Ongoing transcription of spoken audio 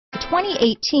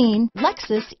2018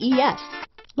 Lexus ES.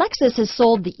 Lexus has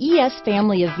sold the ES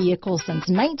family of vehicles since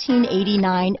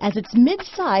 1989 as its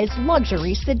mid-size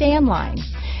luxury sedan line.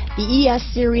 The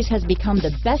ES series has become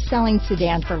the best-selling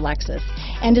sedan for Lexus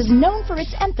and is known for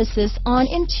its emphasis on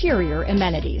interior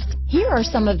amenities. Here are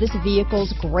some of this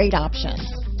vehicle's great options: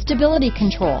 stability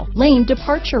control, lane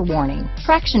departure warning,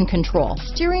 traction control,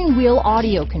 steering wheel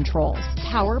audio controls,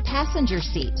 power passenger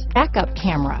seat, backup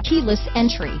camera, keyless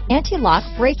entry, anti-lock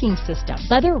braking system,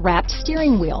 leather-wrapped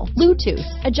steering wheel, Bluetooth,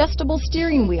 adjustable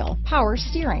steering wheel, power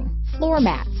steering, floor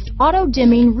mats,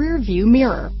 auto-dimming rear view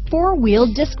mirror,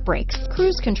 four-wheel disc brakes,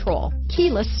 cruise control,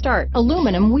 keyless start,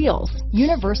 aluminum wheels,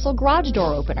 universal garage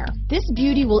door opener. This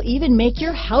beauty will even make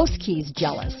your house keys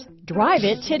jealous. Drive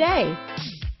it today.